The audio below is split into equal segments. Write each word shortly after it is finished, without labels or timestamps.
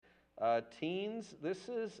Teens, this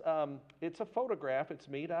is, it's a photograph. It's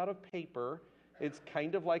made out of paper. It's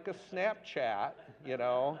kind of like a Snapchat,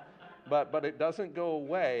 but it doesn't go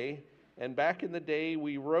away. And back in the day,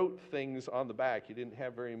 we wrote things on the back. You didn't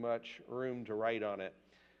have very much room to write on it.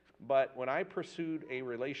 But when I pursued a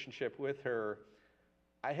relationship with her,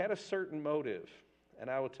 I had a certain motive. And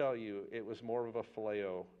I will tell you, it was more of a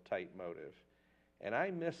phileo-type motive. And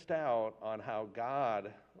I missed out on how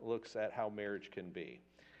God looks at how marriage can be.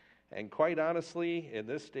 And quite honestly, in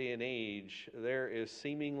this day and age, there is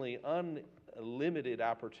seemingly unlimited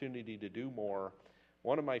opportunity to do more.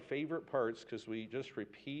 One of my favorite parts, because we just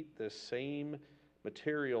repeat the same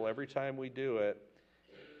material every time we do it,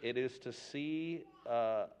 it is to see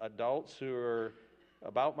adults who are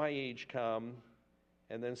about my age come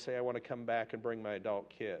and then say, I want to come back and bring my adult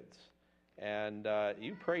kids. And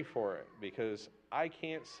you pray for it, because I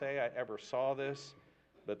can't say I ever saw this,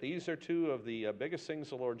 but these are two of the biggest things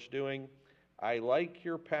the Lord's doing. I like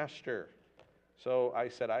your pastor. So I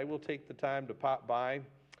said, I will take the time to pop by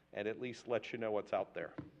and at least let you know what's out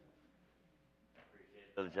there. Appreciate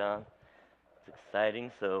it, Brother John. It's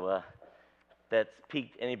exciting. So if that's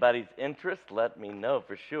piqued anybody's interest, let me know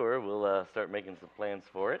for sure. We'll start making some plans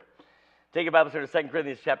for it. Take your Bible, turn to 2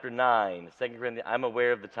 Corinthians chapter 9. 2 Corinthians, I'm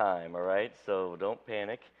aware of the time, all right? So don't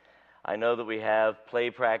panic. I know that we have play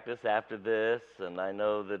practice after this, and I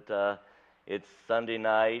know that it's Sunday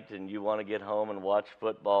night and you want to get home and watch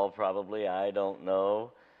football probably. I don't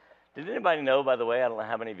know. Did anybody know, by the way, I don't know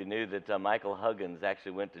how many of you knew, that Michael Huggins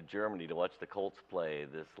actually went to Germany to watch the Colts play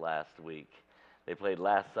this last week. They played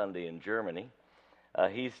last Sunday in Germany.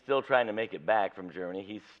 He's still trying to make it back from Germany.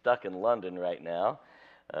 He's stuck in London right now.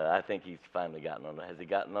 I think he's finally gotten on. Has he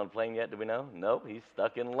gotten on a plane yet? Do we know? Nope, he's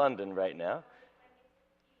stuck in London right now.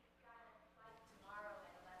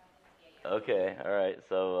 Okay, all right.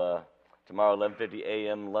 So tomorrow, 11:50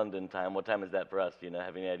 a.m. London time. What time is that for us? Do you know?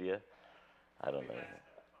 Have any idea? I don't know.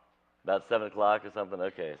 About 7 o'clock or something?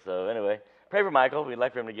 Okay, so anyway, pray for Michael. We'd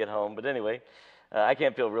like for him to get home. But anyway, I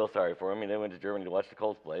can't feel real sorry for him. I mean, they went to Germany to watch the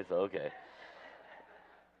Colts play, so okay.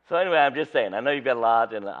 So anyway, I'm just saying, I know you've got a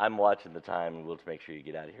lot, and I'm watching the time, and we'll make sure you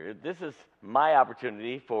get out of here. This is my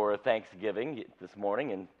opportunity for Thanksgiving this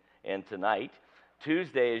morning and tonight.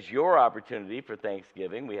 Tuesday is your opportunity for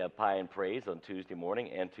Thanksgiving. We have Pie and Praise on Tuesday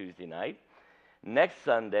morning and Tuesday night. Next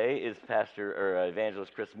Sunday is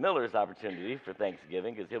Evangelist Chris Miller's opportunity for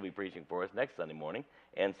Thanksgiving, because he'll be preaching for us next Sunday morning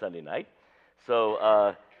and Sunday night.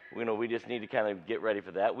 So, we just need to kind of get ready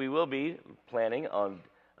for that. We will be planning on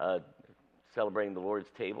celebrating the Lord's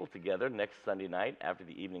table together next Sunday night after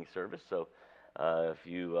the evening service. So, if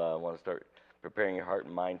you want to start preparing your heart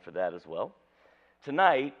and mind for that as well.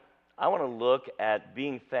 Tonight, I want to look at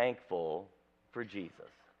being thankful for Jesus.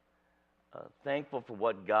 Thankful for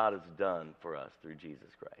what God has done for us through Jesus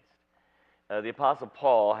Christ. The Apostle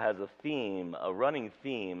Paul has a running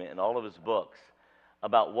theme in all of his books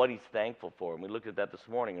about what he's thankful for. And we looked at that this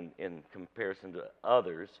morning in comparison to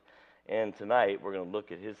others. And tonight we're going to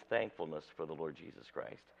look at his thankfulness for the Lord Jesus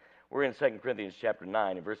Christ. We're in 2 Corinthians chapter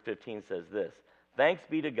 9, and verse 15 says this: Thanks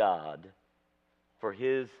be to God for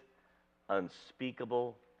his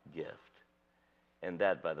unspeakable gift. And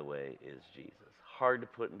that, by the way, is Jesus. Hard to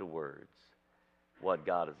put into words what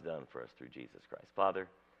God has done for us through Jesus Christ. Father,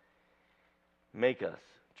 make us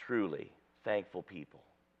truly thankful people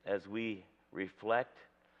as we reflect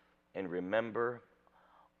and remember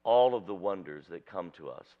all of the wonders that come to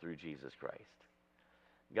us through Jesus Christ.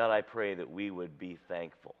 God, I pray that we would be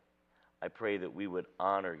thankful. I pray that we would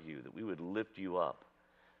honor you, that we would lift you up,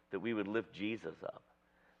 that we would lift Jesus up,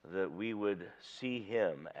 that we would see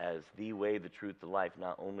him as the way, the truth, the life,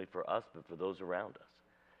 not only for us, but for those around us.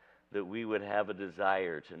 That we would have a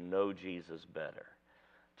desire to know Jesus better,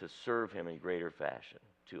 to serve him in greater fashion,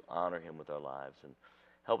 to honor him with our lives, and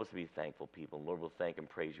help us to be thankful people. Lord, we'll thank and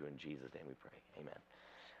praise you in Jesus' name we pray. Amen.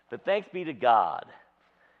 But thanks be to God.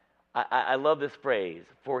 I love this phrase,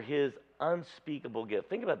 for his unspeakable gift.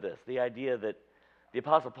 Think about this, the idea that the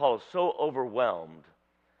Apostle Paul is so overwhelmed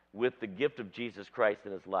with the gift of Jesus Christ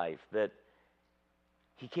in his life that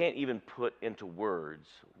he can't even put into words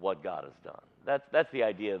what God has done. That's the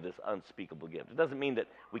idea of this unspeakable gift. It doesn't mean that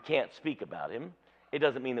we can't speak about him. It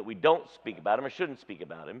doesn't mean that we don't speak about him or shouldn't speak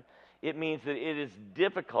about him. It means that it is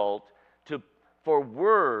difficult for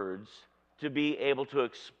words to be able to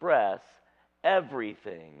express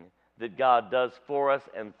everything that God does for us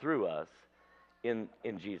and through us in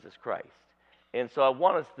Jesus Christ. And so I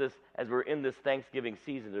want us, as we're in this Thanksgiving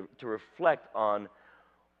season, to reflect on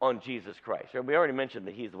Jesus Christ. We already mentioned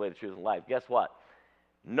that he's the way, the truth, and life. Guess what?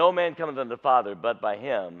 No man cometh unto the Father but by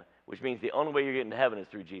him, which means the only way you're getting to heaven is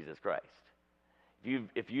through Jesus Christ.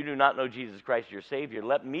 If you do not know Jesus Christ, your Savior,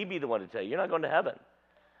 let me be the one to tell you, you're not going to heaven.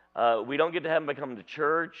 We don't get to heaven by coming to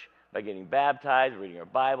church, by getting baptized, reading our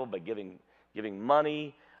Bible, by giving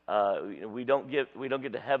money. We don't get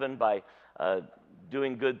to heaven by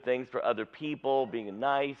doing good things for other people, being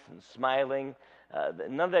nice and smiling.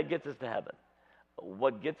 None of that gets us to heaven.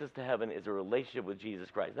 What gets us to heaven is a relationship with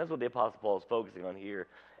Jesus Christ. That's what the Apostle Paul is focusing on here.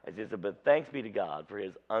 As he said, but thanks be to God for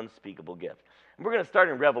his unspeakable gift. And we're going to start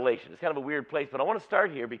in Revelation. It's kind of a weird place, but I want to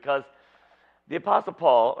start here because the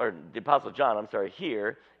Apostle John,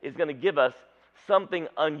 here is going to give us something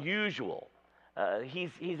unusual.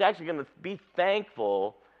 He's actually going to be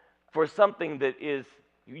thankful for something that is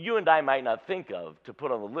you and I might not think of to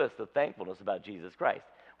put on the list of thankfulness about Jesus Christ.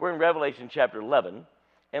 We're in Revelation chapter 11,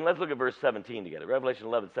 and let's look at verse 17 together. Revelation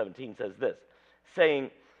 11:17 says this, saying,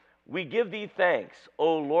 we give thee thanks,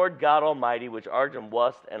 O Lord God Almighty, which art and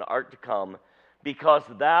wast and art to come, because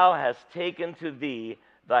thou hast taken to thee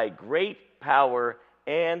thy great power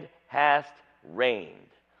and hast reigned.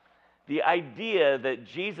 The idea that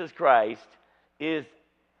Jesus Christ is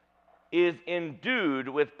endued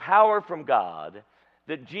with power from God,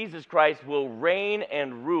 that Jesus Christ will reign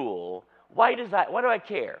and rule. Why do I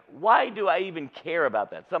care? Why do I even care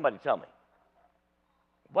about that? Somebody tell me.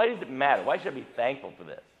 Why does it matter? Why should I be thankful for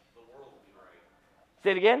this?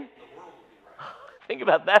 Say it again? Think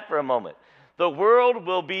about that for a moment. The world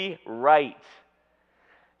will be right.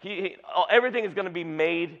 Everything is going to be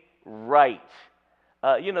made right.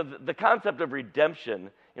 The concept of redemption,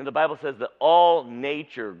 the Bible says that all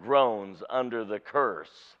nature groans under the curse.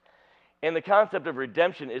 And the concept of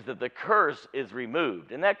redemption is that the curse is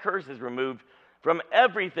removed. And that curse is removed from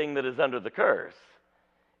everything that is under the curse.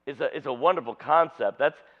 It's a wonderful concept.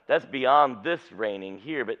 That's beyond this reigning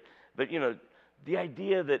here. But the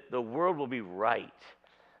idea that the world will be right,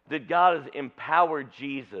 that God has empowered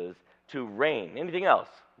Jesus to reign. Anything else?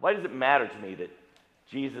 Why does it matter to me that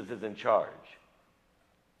Jesus is in charge?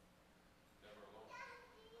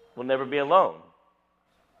 We'll never be alone.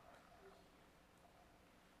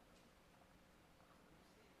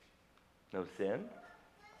 No sin?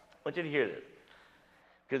 I want you to hear this,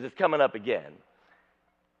 because it's coming up again.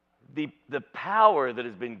 The power that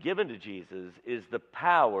has been given to Jesus is the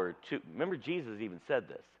power to, remember Jesus even said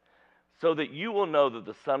this, so that you will know that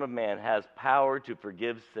the Son of Man has power to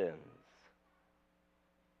forgive sins.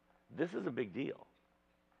 This is a big deal.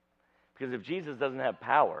 Because if Jesus doesn't have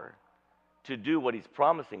power to do what he's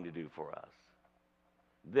promising to do for us,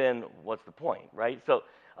 then what's the point, right? So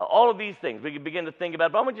all of these things we can begin to think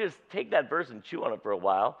about, but I'm going to just take that verse and chew on it for a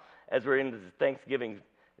while as we're in this Thanksgiving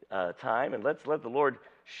time, and let's let the Lord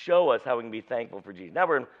show us how we can be thankful for Jesus. Now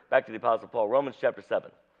we're back to the Apostle Paul, Romans chapter 7.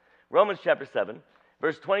 Romans chapter 7,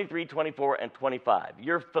 verse 23, 24, and 25.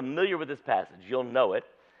 You're familiar with this passage. You'll know it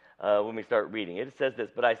when we start reading it. It says this,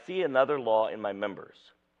 but I see another law in my members,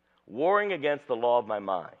 warring against the law of my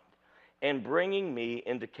mind, and bringing me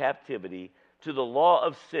into captivity to the law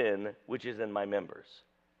of sin which is in my members.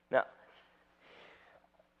 Now,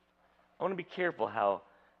 I want to be careful how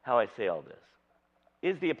I say all this.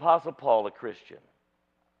 Is the Apostle Paul a Christian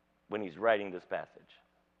when he's writing this passage?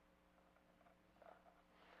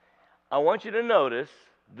 I want you to notice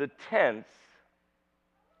the tense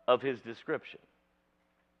of his description.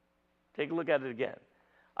 Take a look at it again.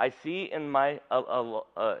 I see in my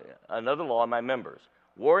another law in my members,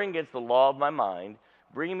 warring against the law of my mind,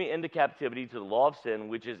 bringing me into captivity to the law of sin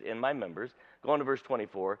which is in my members. Go on to verse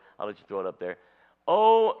 24. I'll let you throw it up there.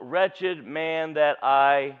 O wretched man that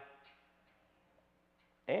I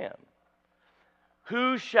am.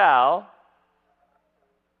 Who shall,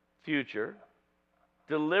 future,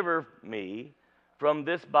 deliver me from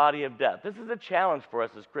this body of death? This is a challenge for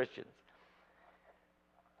us as Christians.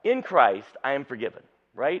 In Christ, I am forgiven,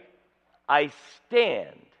 right? I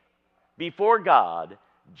stand before God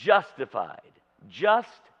justified, just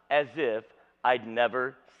as if I'd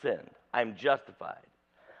never sinned. I'm justified.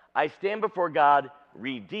 I stand before God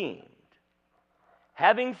redeemed.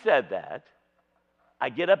 Having said that, I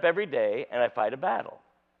get up every day and I fight a battle.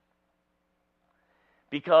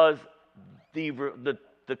 Because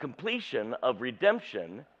the completion of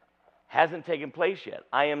redemption hasn't taken place yet.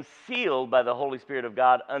 I am sealed by the Holy Spirit of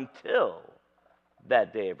God until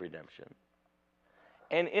that day of redemption.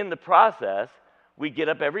 And in the process, we get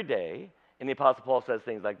up every day, and the Apostle Paul says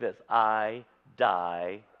things like this, I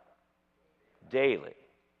die daily,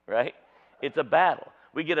 right? It's a battle.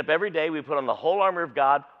 We get up every day, we put on the whole armor of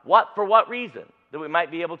God. For what reason? That we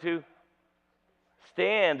might be able to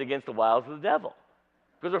stand against the wiles of the devil.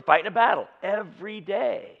 Because we're fighting a battle every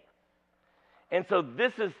day. And so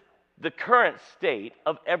this is the current state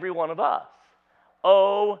of every one of us.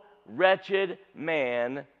 Oh, wretched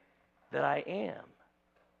man that I am.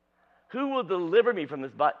 Who will deliver me from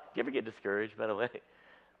this body? Do you ever get discouraged, by the way?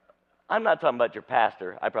 I'm not talking about your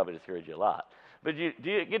pastor. I probably discourage you a lot. But do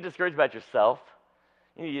you get discouraged about yourself?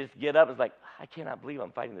 You just get up and it's like, I cannot believe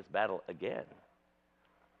I'm fighting this battle again.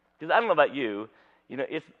 Because I don't know about you,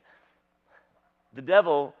 it's the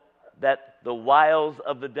devil, that the wiles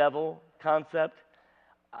of the devil concept.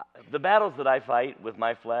 The battles that I fight with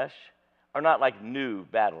my flesh are not like new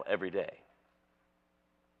battle every day.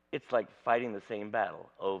 It's like fighting the same battle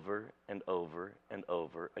over and over and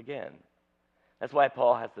over again. That's why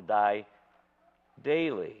Paul has to die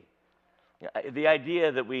daily. The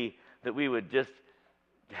idea that we would just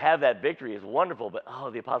have that victory is wonderful, but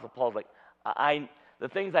the Apostle Paul's like, the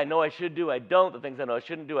things I know I should do, I don't. The things I know I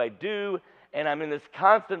shouldn't do, I do. And I'm in this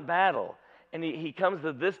constant battle. And he comes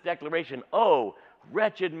to this declaration, oh,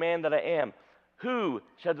 wretched man that I am, who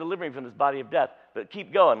shall deliver me from this body of death? But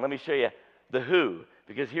keep going. Let me show you the who,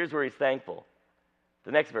 because here's where he's thankful.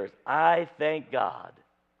 The next verse, I thank God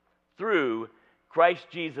through Christ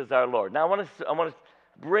Jesus our Lord. Now, I want to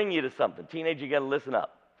bring you to something. Teenager, you got to listen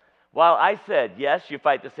up. While I said, yes, you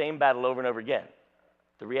fight the same battle over and over again,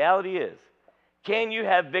 the reality is, can you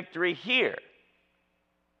have victory here?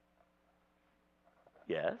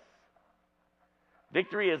 Yes.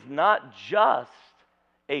 Victory is not just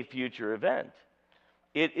a future event.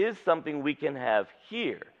 It is something we can have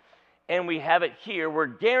here. And we have it here. We're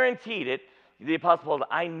guaranteed it. The Apostle Paul says,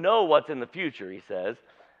 I know what's in the future, he says.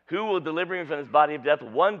 Who will deliver me from this body of death?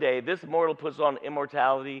 One day, this mortal puts on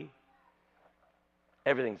immortality.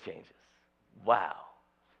 Everything changes. Wow.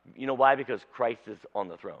 You know why? Because Christ is on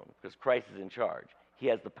the throne. Because Christ is in charge. He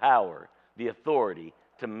has the power, the authority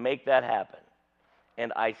to make that happen.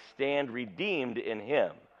 And I stand redeemed in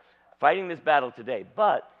him, fighting this battle today.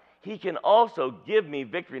 But he can also give me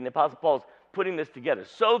victory. And the Apostle Paul's putting this together.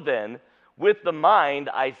 So then, with the mind,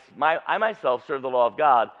 I myself serve the law of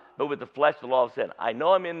God, but with the flesh, the law of sin. I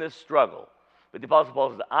know I'm in this struggle. But the Apostle Paul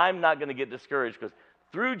says, I'm not going to get discouraged because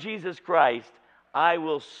through Jesus Christ, I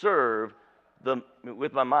will serve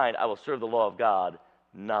with my mind, I will serve the law of God,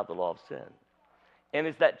 not the law of sin. And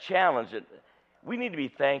it's that challenge that we need to be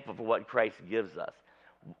thankful for what Christ gives us.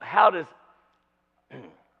 How does,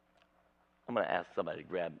 I'm going to ask somebody to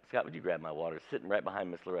grab, Scott, would you grab my water? It's sitting right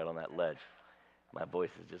behind Miss Lorette on that ledge. My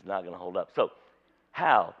voice is just not going to hold up. So,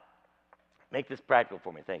 how? Make this practical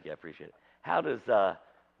for me. Thank you, I appreciate it. How does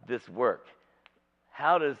this work?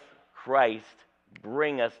 How does Christ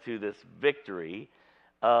bring us to this victory?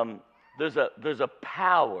 There's a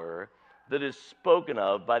power that is spoken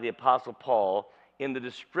of by the Apostle Paul in the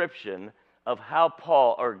description of how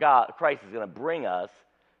Christ is going to bring us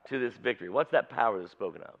to this victory. What's that power that's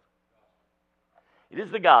spoken of? It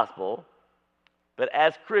is the gospel, but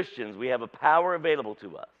as Christians, we have a power available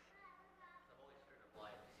to us.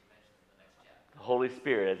 The Holy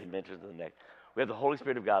Spirit, as he mentions in the next. We have the Holy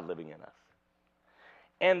Spirit of God living in us.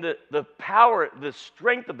 And the power, the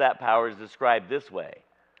strength of that power is described this way.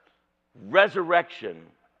 Resurrection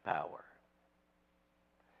power.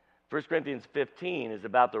 1 Corinthians 15 is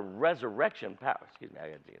about the resurrection power. Excuse me, I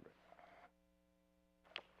got to take it.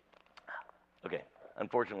 Okay,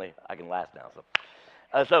 unfortunately, I can last now.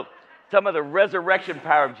 So some of the resurrection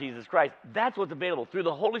power of Jesus Christ, that's what's available through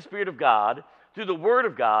the Holy Spirit of God, through the Word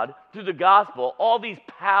of God, through the gospel, all these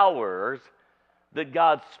powers that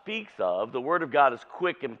God speaks of. The Word of God is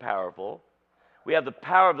quick and powerful. We have the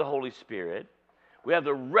power of the Holy Spirit. We have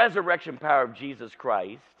the resurrection power of Jesus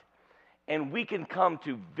Christ. And we can come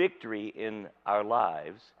to victory in our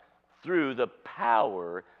lives through the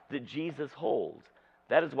power that Jesus holds.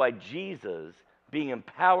 That is why Jesus, being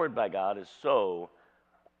empowered by God, is so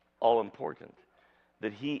all important.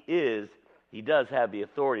 That he does have the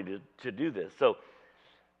authority to do this. So,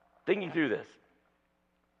 thinking through this,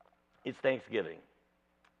 it's Thanksgiving.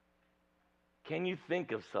 Can you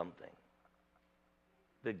think of something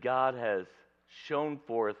that God has shown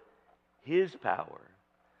forth his power,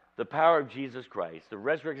 the power of Jesus Christ, the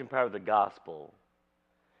resurrection power of the gospel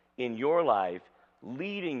in your life,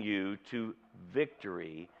 leading you to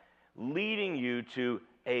victory, leading you to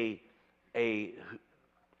a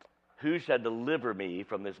who shall deliver me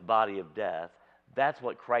from this body of death? That's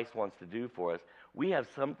what Christ wants to do for us. We have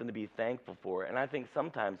something to be thankful for, and I think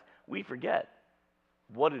sometimes we forget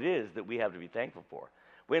what it is that we have to be thankful for.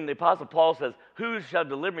 When the Apostle Paul says, who shall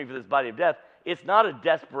deliver me from this body of death? It's not a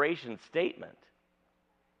desperation statement,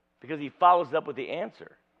 because he follows up with the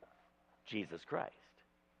answer, Jesus Christ.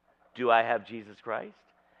 Do I have Jesus Christ?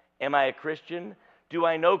 Am I a Christian? Do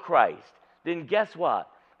I know Christ? Then guess what?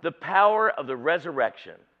 The power of the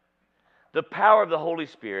resurrection, the power of the Holy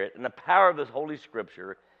Spirit, and the power of this Holy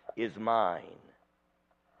Scripture is mine.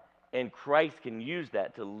 And Christ can use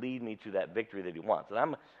that to lead me to that victory that he wants. And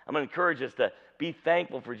I'm going to encourage us to be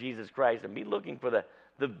thankful for Jesus Christ and be looking for the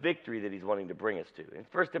victory that he's wanting to bring us to. In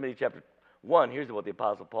 1 Timothy chapter 1, here's what the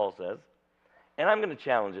Apostle Paul says. And I'm going to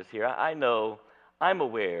challenge us here. I know, I'm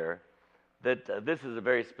aware that this is a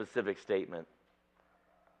very specific statement.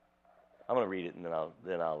 I'm going to read it and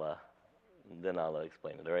then I'll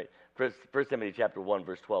explain it. All right. 1 Timothy chapter 1,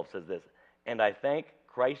 verse 12 says this. And I thank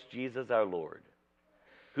Christ Jesus our Lord,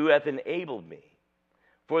 who hath enabled me,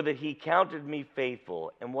 for that he counted me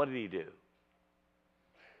faithful. And what did he do?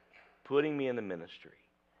 Putting me in the ministry.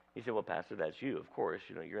 He said, well, Pastor, that's you. Of course,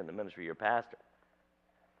 you're in the ministry, you're a pastor.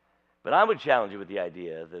 But I would challenge you with the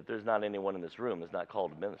idea that there's not anyone in this room that's not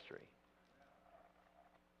called to ministry.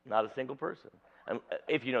 Not a single person.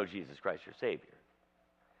 If you know Jesus Christ, your Savior.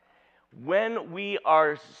 When we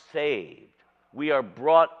are saved, we are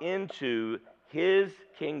brought into his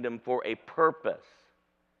kingdom for a purpose.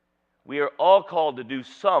 We are all called to do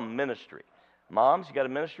some ministry. Moms, you got a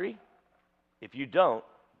ministry? If you don't,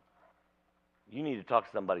 you need to talk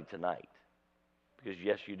to somebody tonight. Because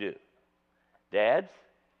yes, you do. Dads,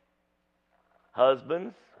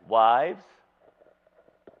 husbands, wives.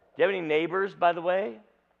 Do you have any neighbors, by the way?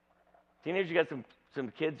 Teenagers, you got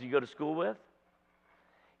some kids you go to school with?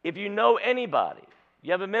 If you know anybody,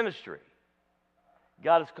 you have a ministry.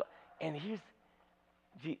 God is called. And here's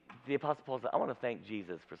the Apostle Paul said, I want to thank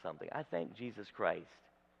Jesus for something. I thank Jesus Christ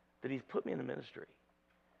that he's put me in the ministry.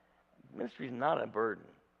 Ministry is not a burden.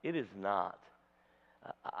 It is not.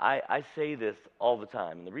 I say this all the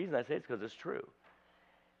time, and the reason I say it is because it's true.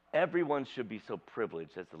 Everyone should be so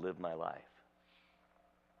privileged as to live my life.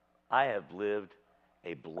 I have lived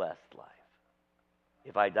a blessed life.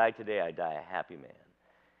 If I die today, I die a happy man.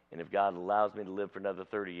 And if God allows me to live for another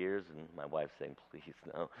 30 years, and my wife's saying, please,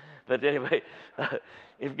 no. But anyway,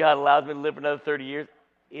 if God allows me to live for another 30 years,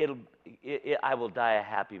 I will die a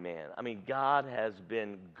happy man. I mean, God has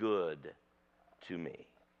been good to me.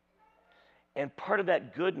 And part of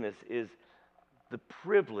that goodness is the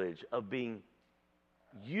privilege of being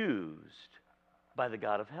used by the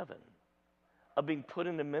God of heaven, of being put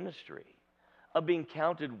into ministry, of being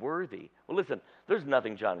counted worthy. Well, listen, there's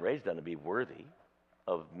nothing John Ray's done to be worthy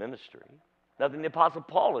of ministry. Nothing the Apostle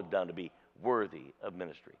Paul had done to be worthy of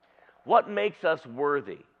ministry. What makes us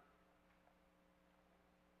worthy?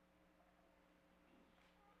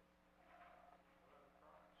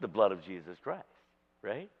 The blood of Jesus Christ,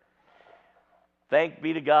 right? Thank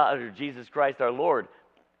be to God, or Jesus Christ our Lord.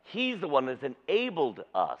 He's the one that's enabled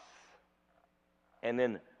us and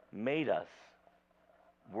then made us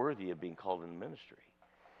worthy of being called into ministry.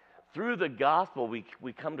 Through the gospel, we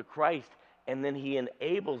come to Christ, and then he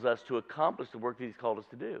enables us to accomplish the work that he's called us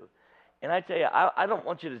to do. And I tell you, I don't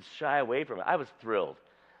want you to shy away from it. I was thrilled.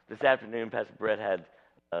 This afternoon, Pastor Brett had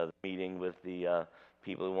a meeting with the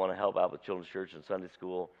people who want to help out with children's church and Sunday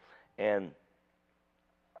school. And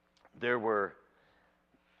there's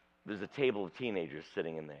a table of teenagers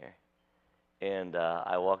sitting in there. And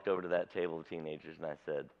I walked over to that table of teenagers and I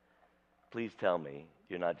said, please tell me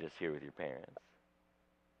you're not just here with your parents,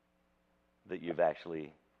 that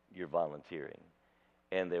you're volunteering.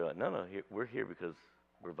 And they went, no, we're here because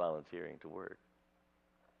we're volunteering to work.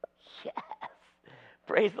 Yes!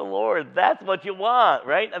 Praise the Lord. That's what you want,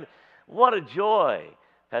 right? I mean, what a joy.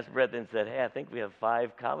 Pastor Brett then said, hey, I think we have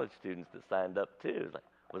 5 college students that signed up too. It was like,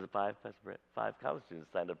 was it 5, Pastor Brett? 5 college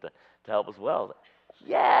students signed up to help as well. Like,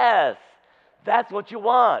 yes! That's what you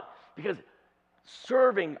want. Because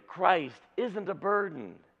serving Christ isn't a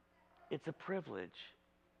burden. It's a privilege.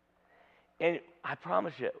 And I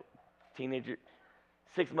promise you, teenager,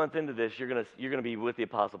 6 months into this, you're gonna be with the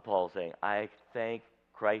Apostle Paul saying, I thank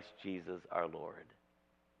Christ Jesus our Lord,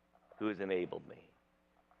 who has enabled me,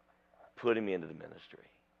 putting me into the ministry.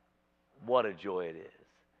 What a joy it is.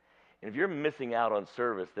 And if you're missing out on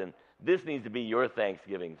service, then this needs to be your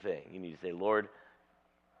Thanksgiving thing. You need to say, Lord,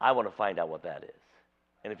 I want to find out what that is.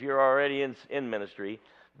 And if you're already in ministry,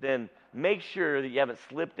 then make sure that you haven't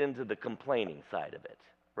slipped into the complaining side of it,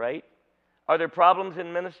 right? Are there problems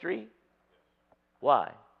in ministry?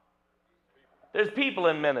 Why? There's people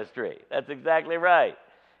in ministry. That's exactly right.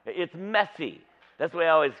 It's messy. That's the way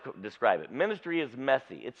I always describe it. Ministry is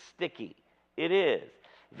messy. It's sticky. It is.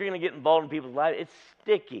 If you're going to get involved in people's lives, it's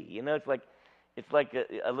sticky. You know, it's like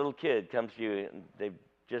a little kid comes to you and they've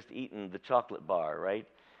just eaten the chocolate bar, right?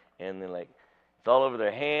 And they're like, it's all over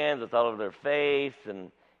their hands, it's all over their face,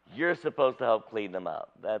 and you're supposed to help clean them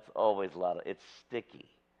up. That's always it's sticky,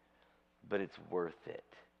 but it's worth it.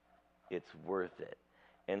 It's worth it.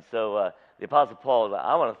 And so the Apostle Paul,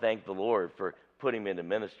 I want to thank the Lord for putting me into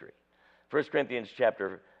ministry. 1 Corinthians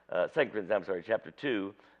chapter 2 Corinthians, chapter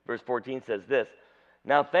 2, verse 14 says this,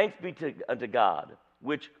 "Now thanks be unto God,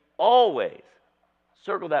 which always,"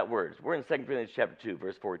 circle that word. We're in 2 Corinthians chapter 2,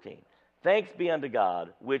 verse 14. "Thanks be unto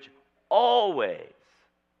God, which always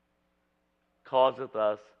causeth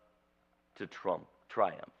us to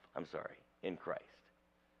triumph in Christ."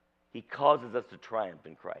 He causes us to triumph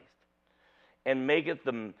in Christ. "And maketh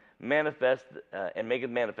manifest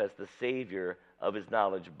the Savior of his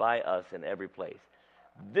knowledge by us in every place."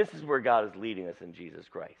 This is where God is leading us in Jesus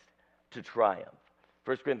Christ, to triumph.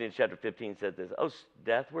 1 Corinthians chapter 15 says this, "O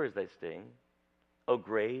death, where is thy sting? O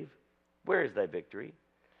grave, where is thy victory?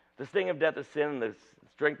 The sting of death is sin, and the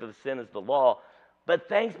strength of sin is the law. But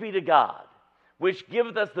thanks be to God, which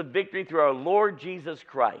giveth us the victory through our Lord Jesus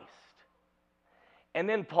Christ." And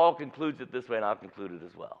then Paul concludes it this way, and I'll conclude it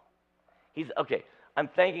as well. I'm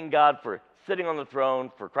thanking God for sitting on the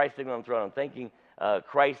throne, for Christ sitting on the throne. I'm thanking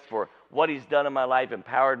Christ for what he's done in my life,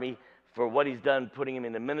 empowered me, for what he's done, putting him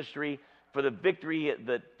in the ministry, for the victory,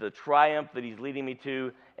 the triumph that he's leading me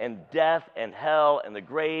to, and death and hell and the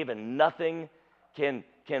grave, and nothing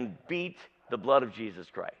can beat the blood of Jesus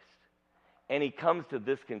Christ. And he comes to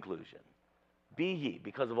this conclusion: "Be ye,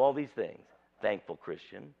 because of all these things, thankful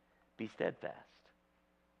Christian, be steadfast,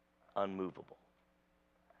 unmovable,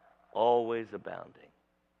 always abounding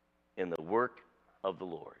in the work of the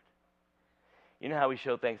Lord." You know how we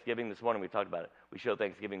show thanksgiving? This morning we talked about it. We show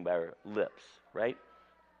thanksgiving by our lips, right?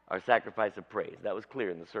 Our sacrifice of praise. That was clear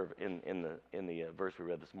in the verse we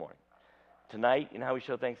read this morning. Tonight, you know how we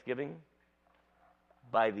show thanksgiving?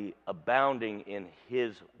 By the abounding in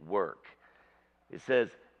his work. It says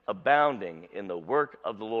abounding in the work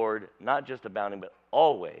of the Lord, not just abounding, but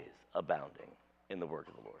always abounding in the work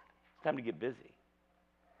of the Lord. It's time to get busy.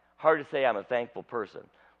 Hard to say I'm a thankful person.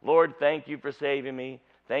 Lord, thank you for saving me.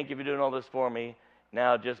 Thank you for doing all this for me.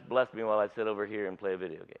 Now just bless me while I sit over here and play a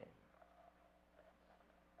video game.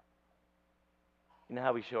 You know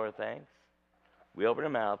how we show our thanks? We open our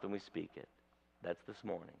mouth and we speak it. That's this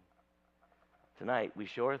morning. Tonight, we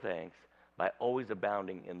show our thanks by always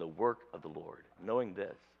abounding in the work of the Lord, knowing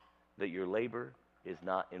this, that your labor is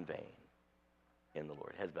not in vain in the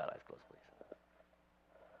Lord. Heads bowed, eyes closed, please.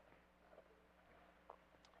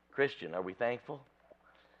 Christian, are we thankful?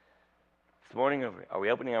 This morning, are we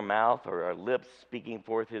opening our mouth or our lips, speaking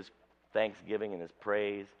forth his thanksgiving and his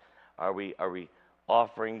praise? Are we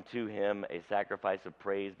offering to him a sacrifice of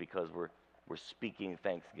praise because we're speaking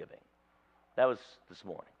thanksgiving? That was this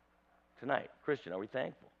morning. Tonight, Christian, are we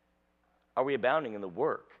thankful? Are we abounding in the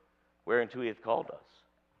work whereunto he hath called us?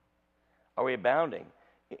 Are we abounding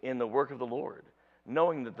in the work of the Lord,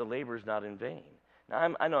 knowing that the labor is not in vain?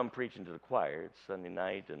 Now, I know I'm preaching to the choir. It's Sunday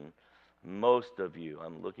night, and most of you,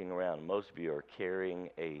 I'm looking around, most of you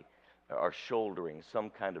are shouldering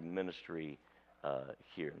some kind of ministry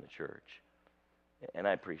here in the church. And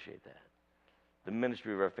I appreciate that. The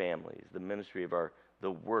ministry of our families, the ministry of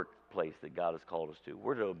the workplace that God has called us to.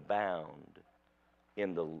 We're to abound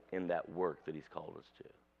in that work that he's called us to.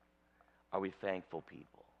 Are we thankful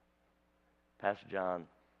people? Pastor John,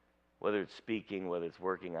 whether it's speaking, whether it's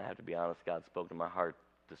working, I have to be honest, God spoke to my heart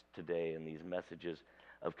today in these messages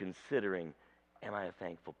of considering, am I a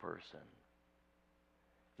thankful person?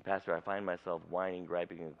 And Pastor, I find myself whining,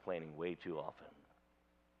 griping, and complaining way too often,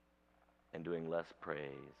 and doing less praise,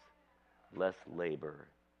 less labor,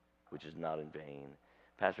 which is not in vain.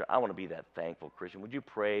 Pastor, I want to be that thankful Christian. Would you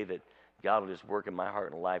pray that God will just work in my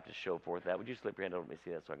heart and life to show forth that? Would you slip your hand over me,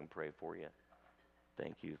 see that, so I can pray for you?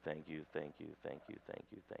 Thank you, thank you, thank you, thank you, thank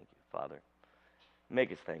you, thank you. Father,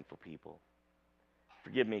 make us thankful people.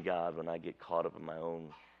 Forgive me, God, when I get caught up in my own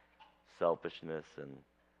selfishness and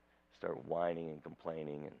start whining and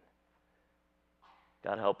complaining. And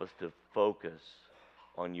God, help us to focus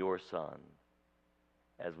on your Son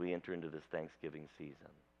as we enter into this Thanksgiving season.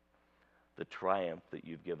 The triumph that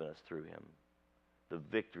you've given us through him. The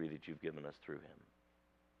victory that you've given us through him.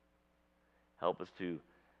 Help us to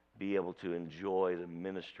be able to enjoy the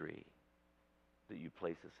ministry that you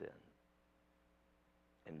place us in.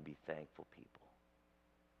 And be thankful people.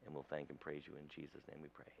 And we'll thank and praise you in Jesus' name we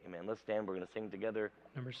pray. Amen. Let's stand. We're going to sing together.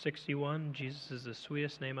 Number 61, Jesus is the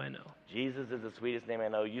sweetest name I know. Jesus is the sweetest name I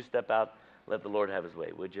know. You step out. Let the Lord have his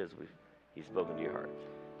way, would you, as he's spoken to your heart.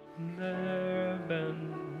 There have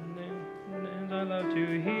been names I love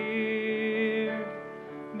to hear,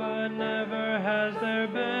 but never has there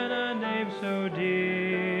been a name so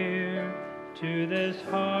dear to this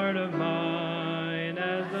heart of mine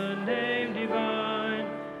as the name divine,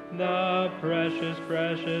 the precious,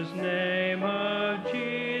 precious name of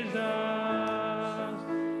Jesus.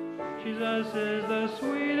 Jesus is the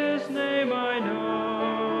sweetest name I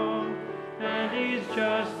know, and he's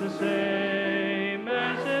just the same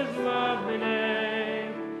as his lovely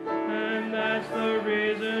name. And that's the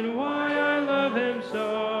reason why I love him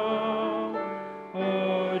so.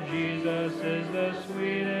 Oh, Jesus is the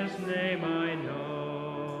sweetest name I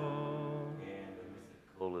know.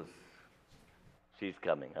 Cool. She's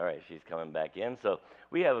coming. All right, she's coming back in. So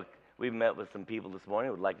we've met with some people this morning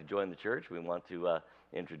who would like to join the church. We want to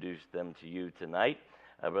introduce them to you tonight.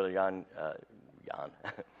 Brother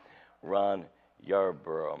Ron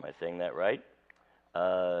Yarborough, am I saying that right?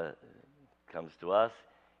 Comes to us.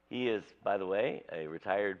 He is, by the way, a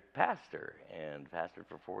retired pastor and pastored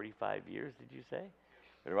for 45 years, did you say?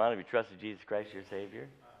 Brother Ron, have you trusted Jesus Christ your Savior?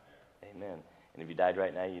 Amen. And if you died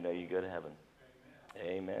right now, you know you go to heaven.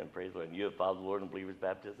 Amen. Praise the Lord. And you have followed the Lord in believer's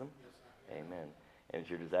baptism? Amen. And it's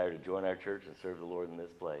your desire to join our church and serve the Lord in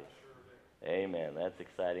this place? Amen. That's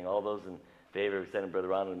exciting. All those in favor of sending Brother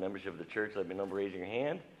Ron to membership of the church, let me know by raising your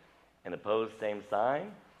hand. And opposed, same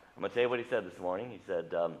sign. I'm going to tell you what he said this morning. He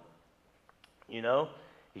said,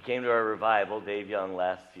 he came to our revival, Dave Young,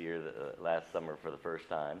 last summer for the first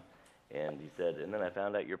time. And he said, and then I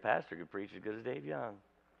found out your pastor could preach as good as Dave Young.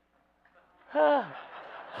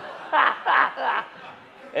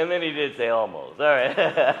 And then he did say almost. All right.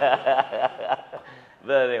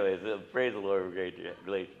 But anyways, praise the Lord. We're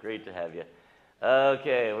great to have you.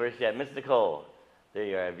 Okay, where's she at? Miss Nicole. There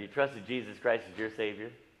you are. Have you trusted Jesus Christ as your Savior?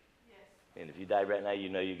 Yes. And if you died right now, you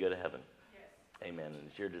know you go to heaven? Yes. Amen. And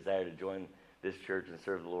it's your desire to join this church and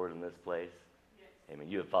serve the Lord in this place? Yes. Amen.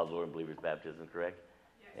 You have followed the Lord in believer's baptism, correct?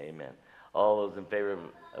 Yes. Amen. All those in favor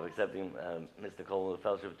of accepting Miss Nicole in the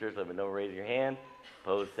fellowship of the church, let me know. Raise your hand.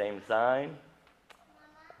 Opposed, same sign.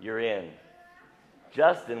 You're in.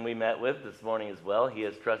 Justin, we met with this morning as well. He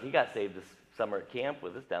got saved this summer at camp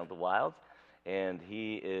with us down at the Wilds, and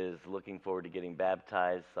he is looking forward to getting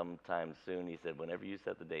baptized sometime soon. He said, whenever you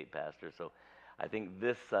set the date, Pastor. So I think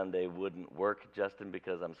this Sunday wouldn't work, Justin,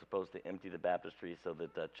 because I'm supposed to empty the baptistry so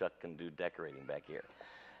that Chuck can do decorating back here.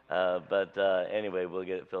 But anyway, we'll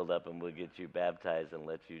get it filled up and we'll get you baptized and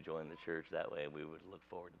let you join the church that way. We would look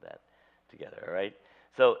forward to that together, all right?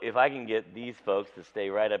 So if I can get these folks to stay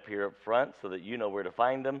right up here up front so that you know where to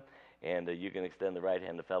find them and you can extend the right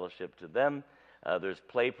hand of fellowship to them. There's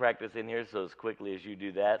play practice in here, so as quickly as you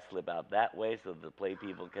do that, slip out that way so the play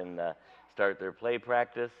people can start their play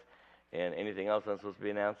practice. And anything else I'm supposed to be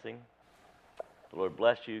announcing? The Lord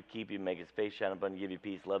bless you, keep you, make his face shine upon you, give you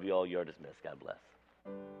peace. Love you all. You are dismissed. God bless.